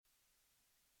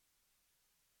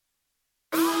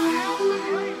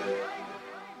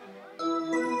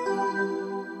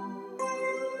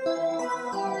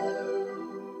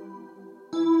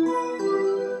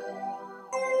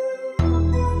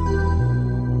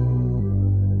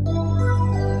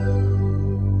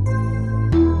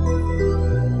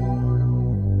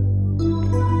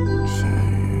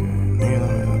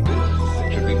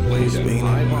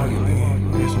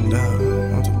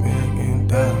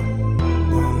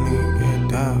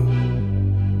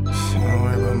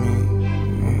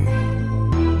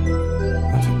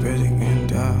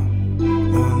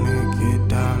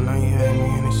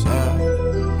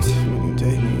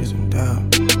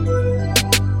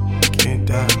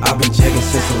I've been jigging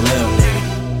since a little nigga.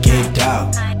 Get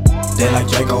out. They like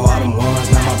DrakeO, all them ones,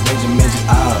 now my Benjamin just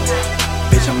out.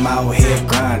 Bitch, I'm out here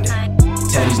grinding.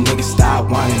 Tell these niggas stop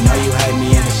whining, know you hate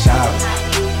me in the shower.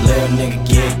 Little nigga,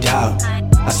 get out.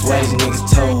 I swear these niggas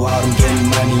told all them getting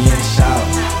money in the shower.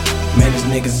 Man, these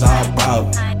niggas all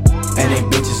broke, and they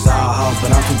bitches all hoes,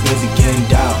 but I'm too busy getting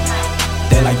down.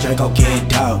 They like DrakeO,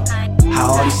 get out.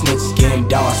 How all these snitches getting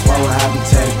down, I swear what happened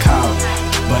to the cow.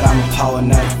 But I'm a power,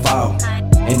 not a fall.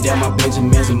 And then my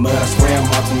Benjamin's a mud, I swear I'm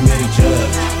on too many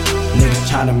drugs. Niggas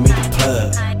tryna meet the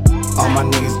plug. All my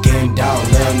niggas getting down,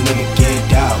 little nigga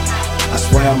get out. I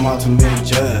swear I'm on too many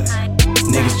drugs.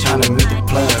 Niggas tryna meet the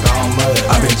plug, all mud.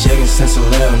 I've been jigging since a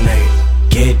little nigga.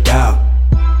 Get out.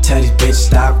 Tell these bitches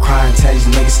stop crying, tell these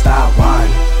niggas stop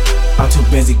whining. I'm too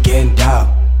busy getting down.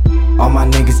 All my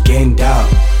niggas getting down.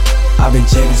 I've been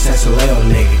jigging since a little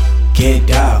nigga. Get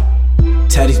down.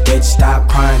 Tell these bitches stop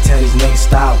crying, tell these niggas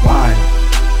stop whining.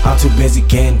 I'm too busy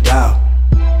getting down.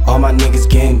 All my niggas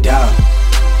getting down.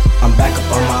 I'm back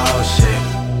up on my old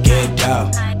shit. Get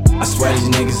down. I swear these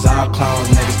niggas all clones,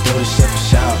 niggas do this shit for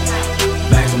show.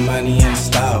 Bags of money in the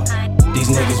stove. These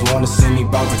niggas wanna see me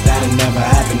broke, but that'll never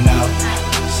happen, no.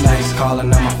 Snakes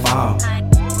calling on my phone.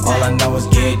 All I know is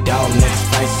get dope, niggas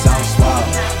faces on swole.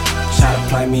 Try to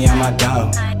play me on my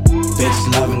dough. Bitches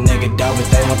love a nigga dope, but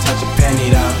they won't touch a penny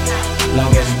though.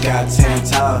 Long as you got 10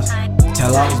 toes.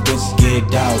 Tell all these bitches get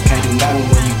dope, can't do nothing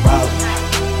when you broke.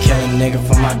 Kill a nigga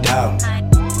for my dough.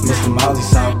 Mr. Mosey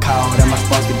so cold, am I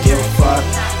supposed to give a fuck?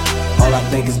 All I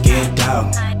think is get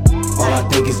dope. All I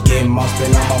think is getting more,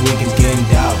 spend all my weekends getting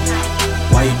dope.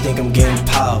 Why you think I'm getting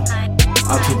popped?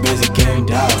 I'm too busy getting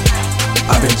dope.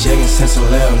 I've been jigging since a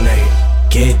little nigga.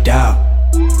 Get dope.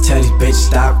 Tell these bitches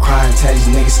stop crying, tell these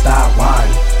niggas stop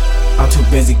whining. I'm too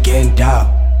busy getting dope.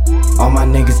 All my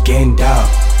niggas getting dope.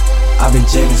 I've been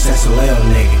jigging since a little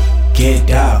nigga. Get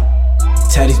dope.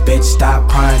 Tell these bitches stop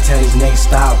crying, tell these niggas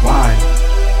stop whining.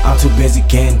 I'm too busy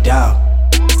getting dope.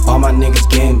 All my niggas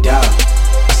getting dope.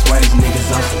 I swear these niggas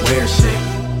on some weird shit.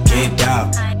 Get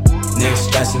dope. Niggas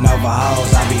stressing over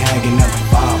hoes, I be hanging up the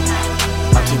phone.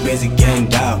 I'm too busy getting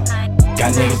dope.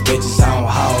 Got niggas bitches on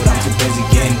hold, I'm too busy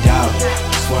getting dope.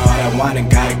 Swear all that whining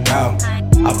gotta go.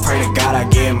 I pray to God I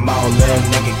get more, little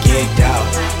nigga get dope.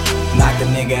 Knock a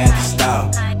nigga at the stove.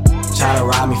 Try to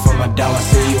rob me from my dough, I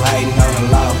see you hating on the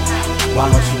low. Why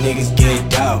don't you niggas get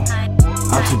dope?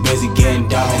 I'm too busy getting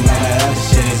dope, man, that other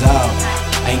shit is old.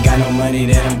 Ain't got no money,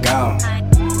 then I'm gone.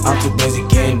 I'm too busy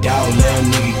getting dope, little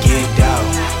nigga get dope.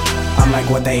 I'm like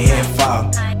what they here for.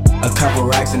 A couple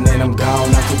racks and then I'm gone,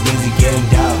 I'm too busy getting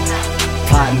dope.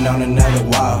 Plotting on another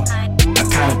wall. I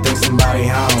kinda think somebody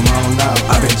home, I don't know.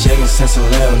 I've been jigging since a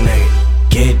little nigga.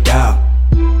 Get dope.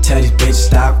 Tell these bitches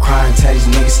stop crying, tell these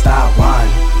niggas stop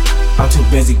whining. I'm too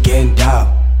busy getting dope.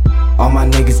 All my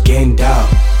niggas getting dope.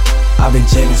 I've been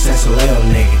jigging since a little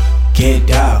nigga. Get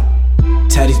dope.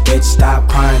 Tell these bitches stop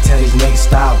crying, tell these niggas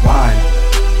stop whining.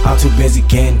 I'm too busy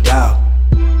getting dope.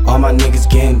 All my niggas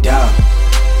getting dope.